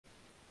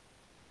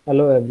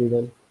Hello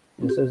everyone.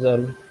 This is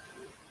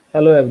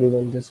Hello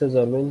everyone. This is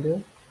Arvind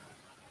here,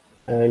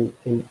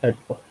 and at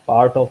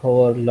part of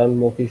our Learn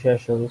Moki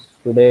sessions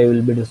today,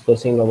 we'll be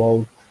discussing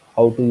about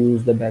how to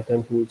use the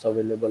backend tools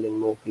available in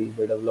Moki,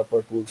 the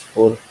developer tools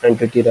for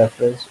entity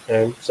reference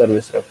and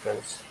service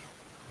reference.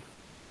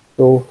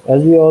 So,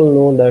 as we all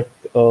know that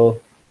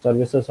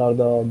services are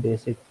the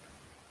basic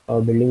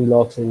building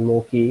blocks in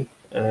Moki,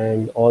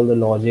 and all the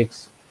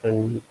logics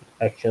and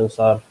actions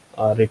are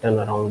written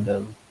around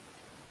them.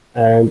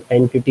 And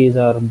entities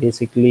are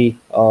basically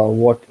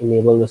what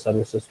enable the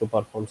services to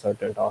perform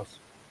certain tasks.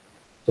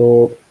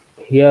 So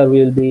here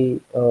we'll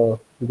be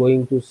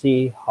going to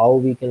see how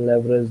we can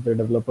leverage the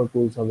developer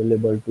tools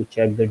available to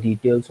check the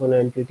details on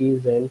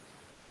entities and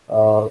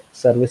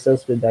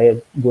services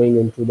without going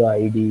into the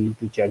IDE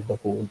to check the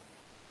code.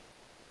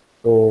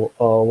 So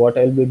what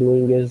I'll be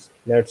doing is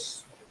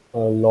let's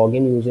log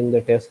in using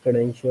the test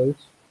credentials.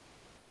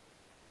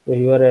 So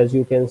here, as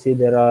you can see,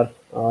 there are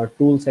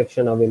tool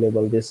section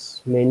available.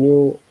 This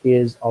menu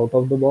is out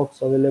of the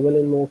box available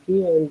in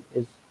Moki and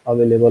is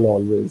available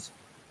always.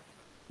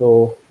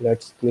 So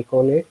let's click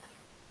on it.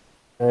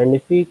 And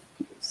if we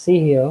see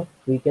here,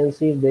 we can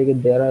see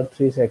there are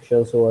three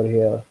sections over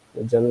here: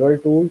 the general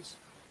tools,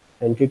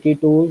 entity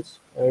tools,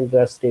 and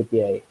REST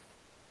API.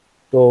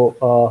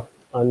 So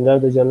under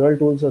the general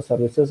tools, the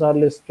services are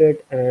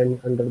listed,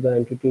 and under the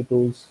entity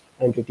tools,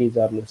 entities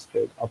are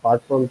listed.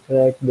 Apart from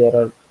that, there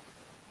are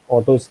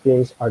auto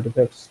screens,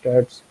 artifact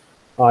stats,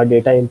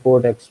 data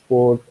import,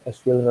 export,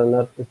 SQL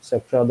runner,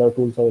 etc. Other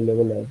tools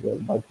available as well.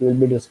 But we'll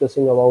be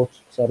discussing about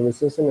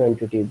services and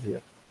entities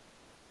here.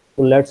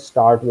 So let's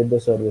start with the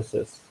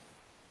services.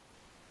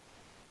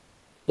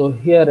 So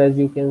here, as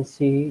you can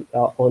see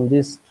on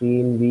this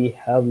screen, we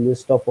have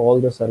list of all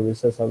the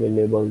services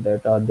available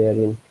that are there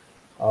in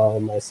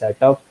my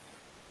setup.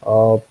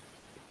 Uh,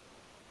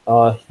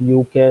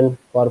 you can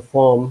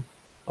perform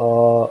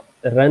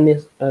run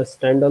a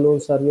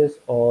standalone service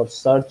or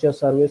search a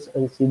service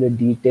and see the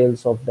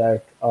details of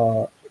that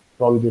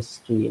from this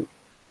screen.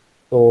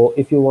 So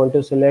if you want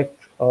to select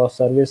a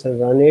service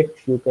and run it,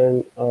 you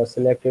can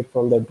select it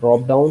from the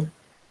drop down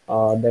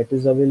that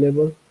is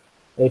available.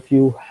 If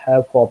you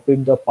have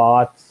copied the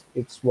paths,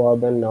 its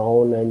verb and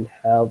noun, and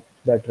have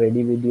that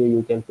ready video,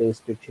 you can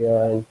paste it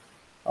here and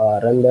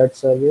run that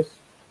service.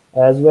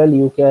 As well,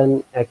 you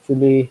can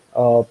actually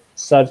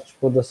search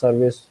for the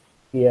service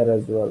here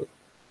as well.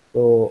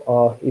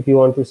 So if you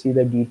want to see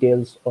the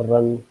details or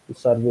run the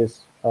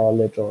service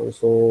later on.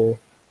 So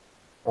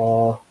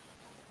uh,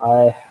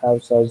 I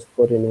have searched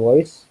for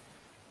invoice.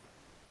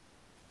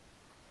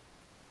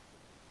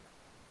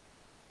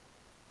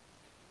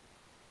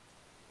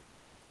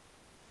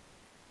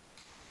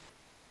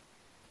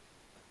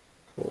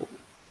 So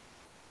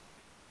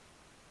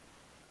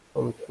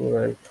something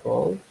went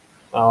wrong.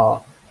 Uh,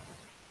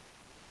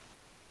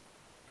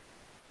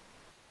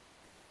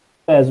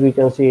 as we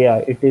can see, yeah,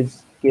 it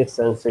is case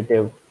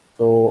sensitive.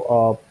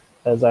 So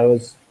as I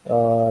was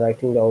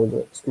writing down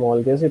the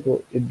small case,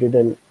 it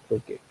didn't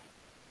okay.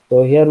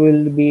 So here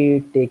we'll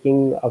be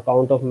taking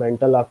account of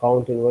mental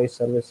account invoice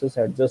services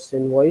adjust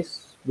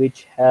invoice,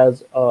 which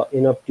has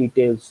enough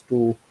details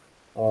to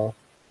uh,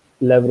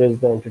 leverage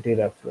the entity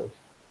reference.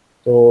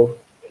 So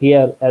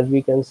here, as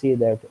we can see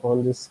that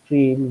on the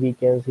screen, we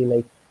can see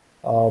like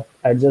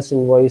adjust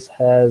invoice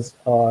has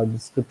a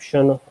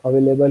description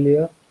available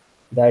here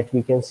that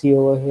we can see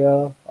over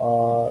here.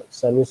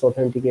 Service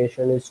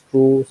authentication is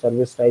true,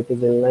 service type is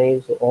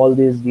inline. So all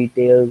these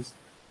details,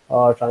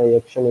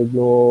 transaction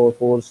ignore,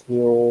 force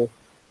new,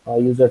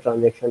 user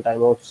transaction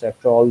timeout,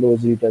 etc. All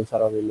those details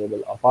are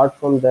available. Apart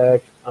from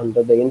that,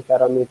 under the in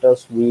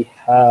parameters, we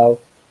have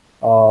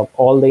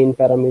all the in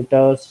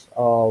parameters,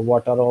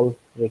 what are all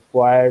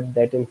required,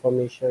 that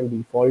information,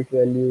 default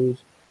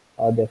values,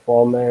 the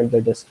format,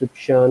 the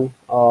description.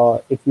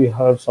 If we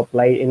have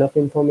supplied enough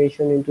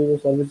information into the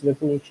service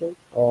definition,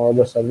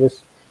 the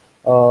service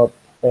uh,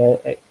 uh,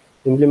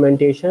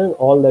 implementation,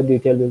 all the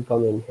detail will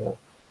come in here.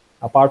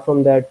 Apart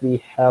from that, we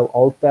have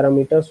out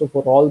parameters. So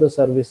for all the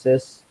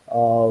services,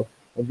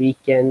 we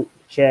can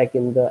check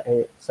in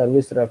the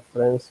service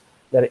reference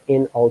their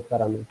in out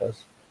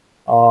parameters.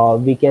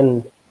 We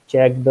can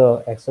check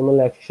the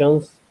XML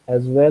actions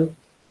as well.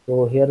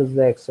 So here is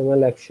the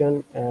XML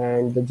action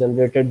and the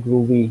generated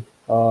Groovy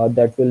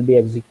that will be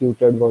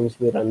executed once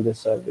we run this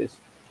service.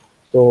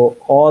 So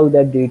all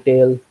that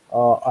detail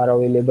are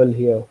available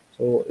here.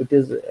 So it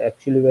is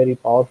actually very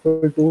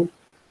powerful tool.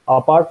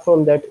 Apart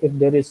from that, if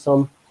there is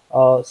some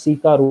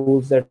Sika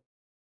rules that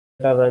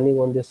are running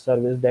on this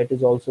service, that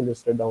is also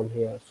listed down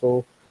here.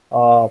 So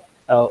uh,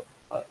 uh,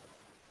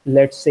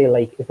 let's say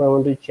like if I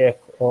want to check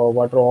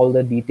what are all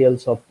the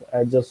details of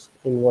adjust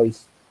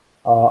invoice,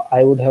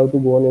 I would have to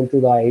go on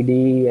into the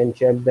IDE and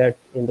check that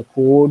in the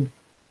code.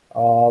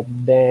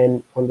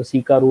 Then on the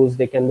Sika rules,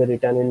 they can be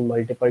written in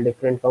multiple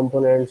different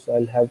components. So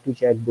I'll have to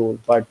check those.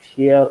 But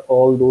here,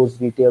 all those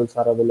details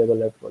are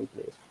available at one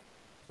place.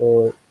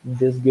 So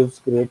this gives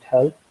great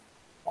help.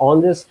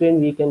 On this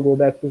screen, we can go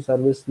back to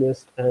service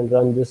list and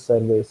run this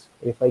service.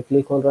 If I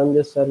click on run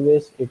this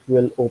service, it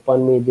will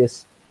open me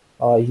this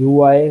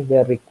UI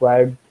where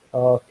required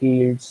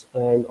fields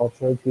and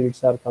optional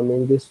fields are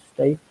coming this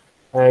type,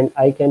 and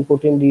I can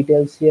put in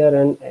details here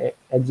and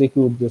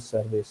execute this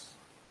service.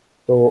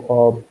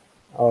 So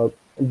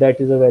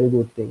that is a very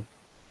good thing.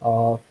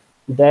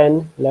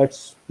 Then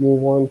let's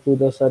move on to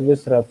the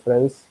service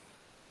reference,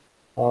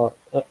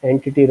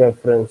 entity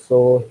reference.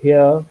 So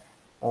here,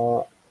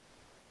 uh,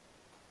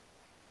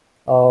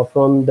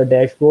 from the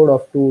dashboard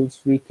of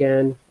tools, we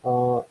can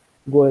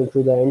go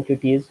into the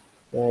entities.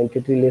 The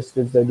entity list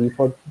is the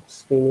default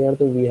screen here,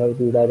 so we have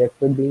been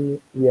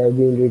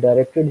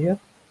redirected here.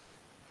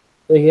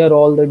 So here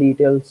all the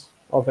details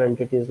of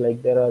entities,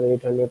 like there are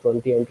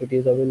 820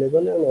 entities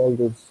available, and all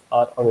those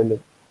are available,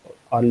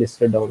 are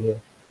listed down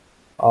here.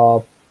 Uh,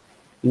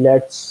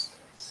 let's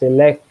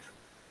select.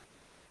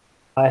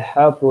 I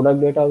have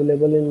product data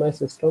available in my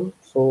system,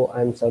 so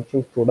I'm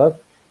searching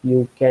product.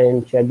 You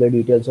can check the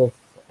details of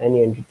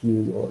any entity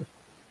you want.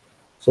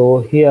 So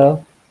here,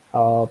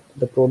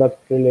 the product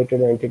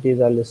related entities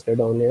are listed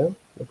on here.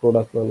 The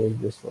product one is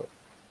this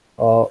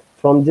one.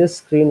 From this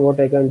screen, what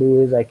I can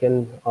do is I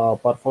can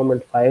perform a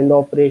find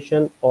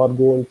operation or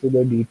go into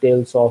the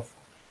details of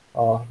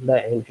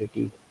the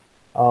entity.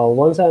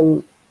 Once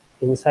I'm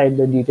inside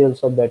the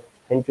details of that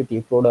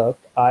entity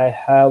product, I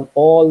have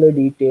all the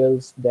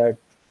details that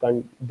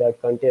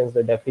contains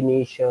the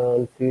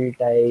definition, field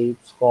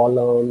types,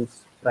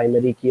 columns,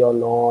 primary key or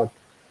not,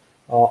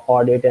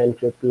 audit,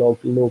 encrypt,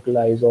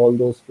 localize, all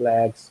those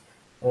flags,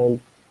 and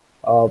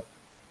uh,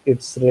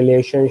 its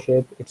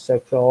relationship,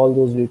 etc. All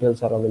those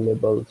details are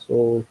available.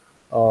 So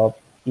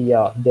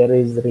yeah, there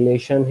is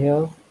relation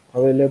here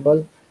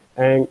available,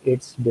 and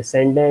its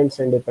descendants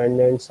and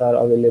dependents are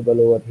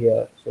available over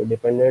here. So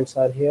dependents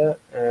are here,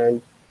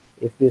 and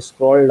if we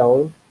scroll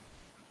down,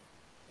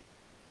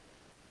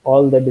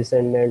 all the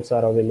descendants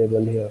are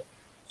available here.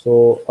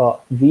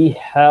 So we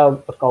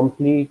have a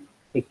complete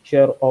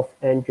picture of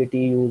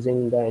entity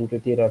using the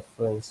entity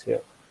reference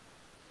here.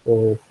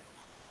 So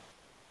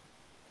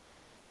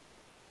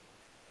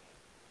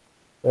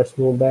let's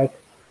move back.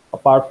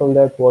 Apart from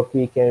that, what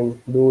we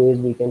can do is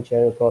we can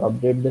check or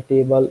update the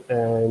table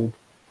and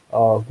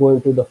go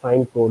into the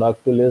find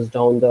product to list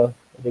down the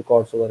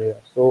records over here.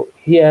 So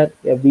here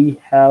we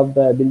have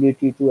the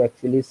ability to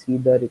actually see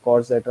the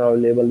records that are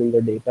available in the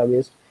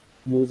database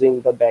using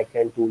the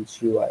backend tools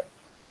UI.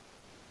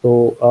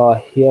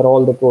 So here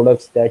all the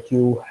products that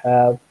you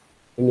have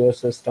in your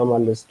system are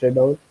listed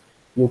down.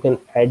 You can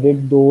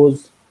edit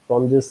those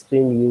from this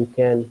screen. You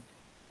can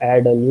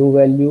add a new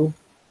value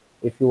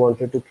if you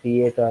wanted to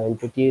create an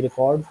entity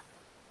record,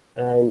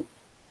 and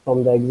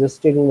from the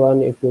existing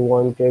one, if you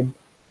wanted,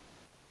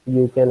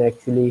 you can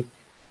actually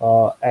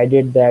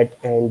edit that,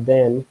 and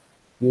then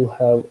you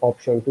have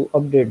option to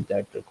update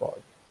that record.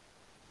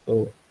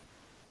 So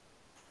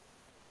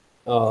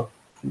uh,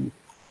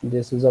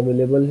 this is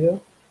available here.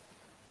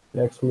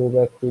 Let's move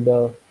back to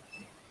the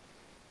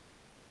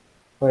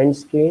find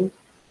screen.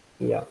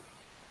 Yeah.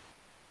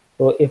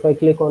 So if I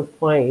click on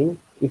find,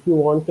 if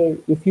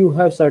you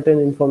have certain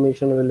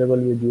information available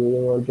with you,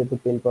 you wanted to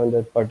pinpoint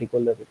that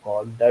particular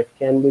record, that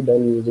can be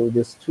done using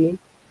this screen.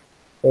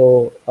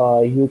 So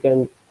you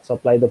can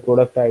supply the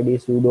product ID,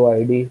 pseudo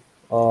ID,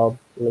 uh,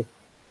 like,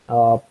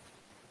 uh,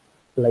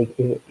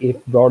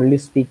 if broadly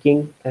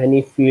speaking,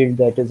 any field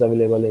that is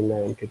available in the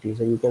entity.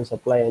 So you can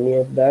supply any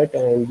of that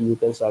and you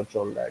can search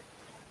on that.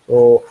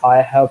 So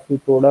I have two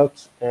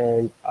products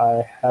and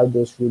I have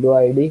the pseudo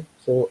ID.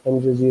 So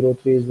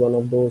MZ03 is one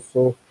of those.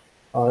 So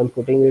I'm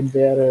putting it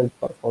there and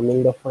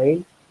performing the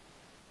find.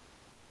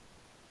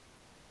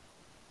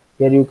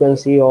 Here you can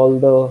see all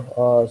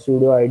the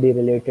pseudo ID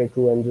related to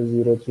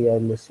MZ03 are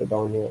listed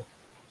down here.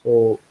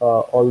 So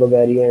all the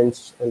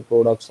variants and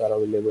products are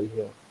available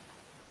here.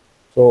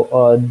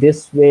 So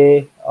this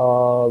way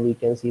we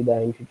can see the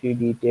entity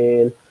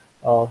detail.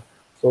 Uh,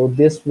 so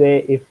this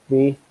way, if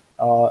we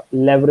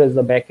leverage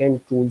the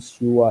backend tools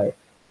UI,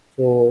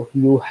 so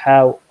you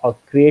have a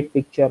great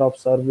picture of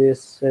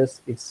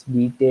services, its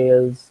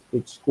details,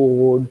 its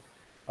code,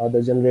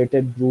 the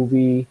generated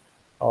Groovy,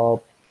 uh,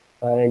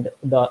 and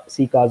the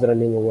CCAs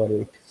running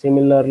over it.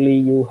 Similarly,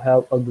 you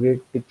have a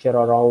great picture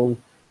around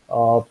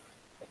uh,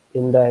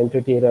 in the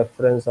entity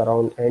reference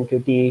around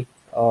entity,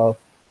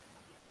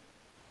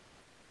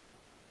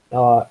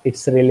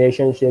 its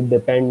relationship,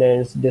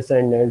 dependents,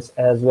 descendants,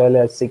 as well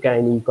as Sika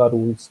and Ika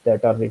rules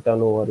that are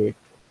written over it.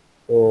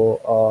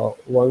 So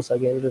once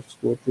again, let's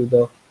go to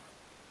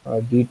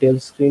the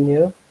details screen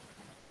here.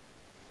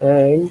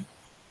 And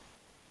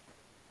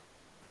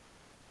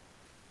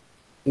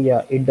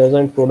yeah,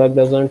 product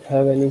doesn't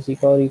have any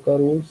Sika or Ika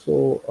rules.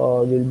 So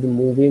we'll be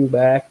moving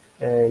back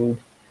and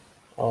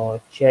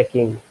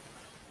checking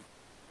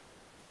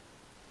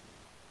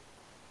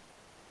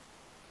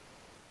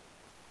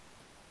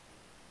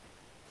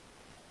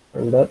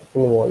under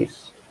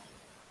invoice.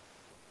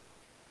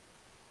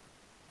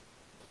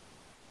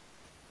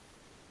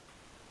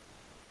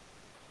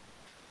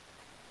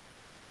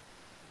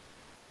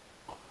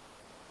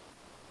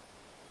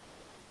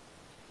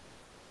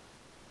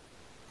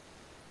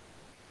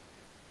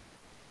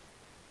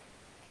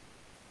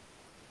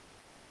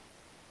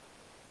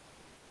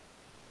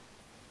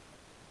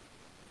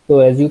 So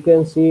as you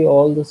can see,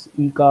 all this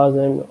e-cars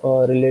and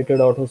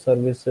related auto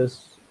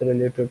services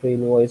related to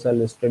invoice are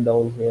listed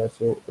down here.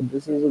 So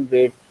this is a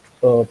great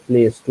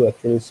place to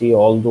actually see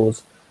all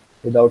those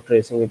without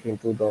tracing it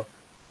into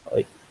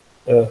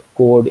the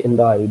code in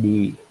the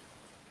IDE.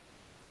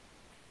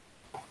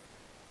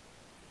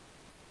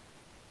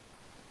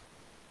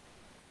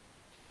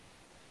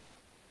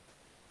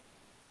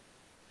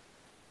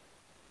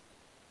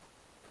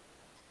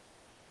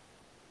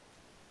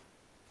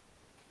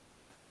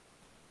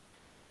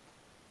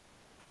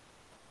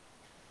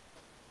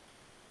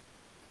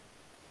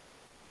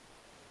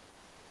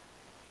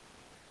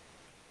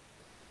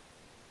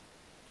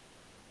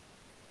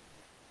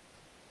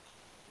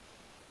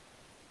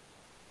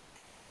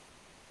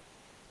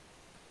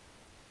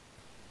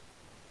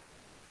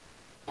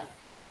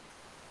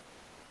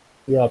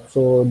 Yeah,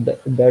 so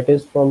that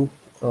is from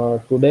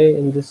today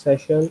in this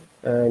session.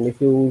 And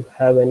if you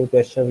have any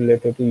questions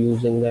related to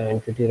using the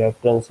entity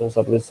reference and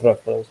service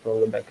reference from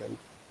the backend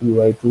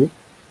UI tool,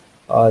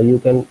 you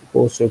can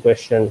post your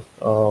question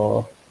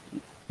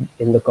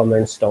in the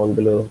comments down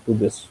below to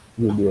this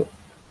video.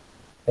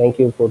 Thank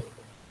you for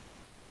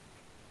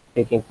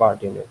taking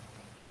part in it.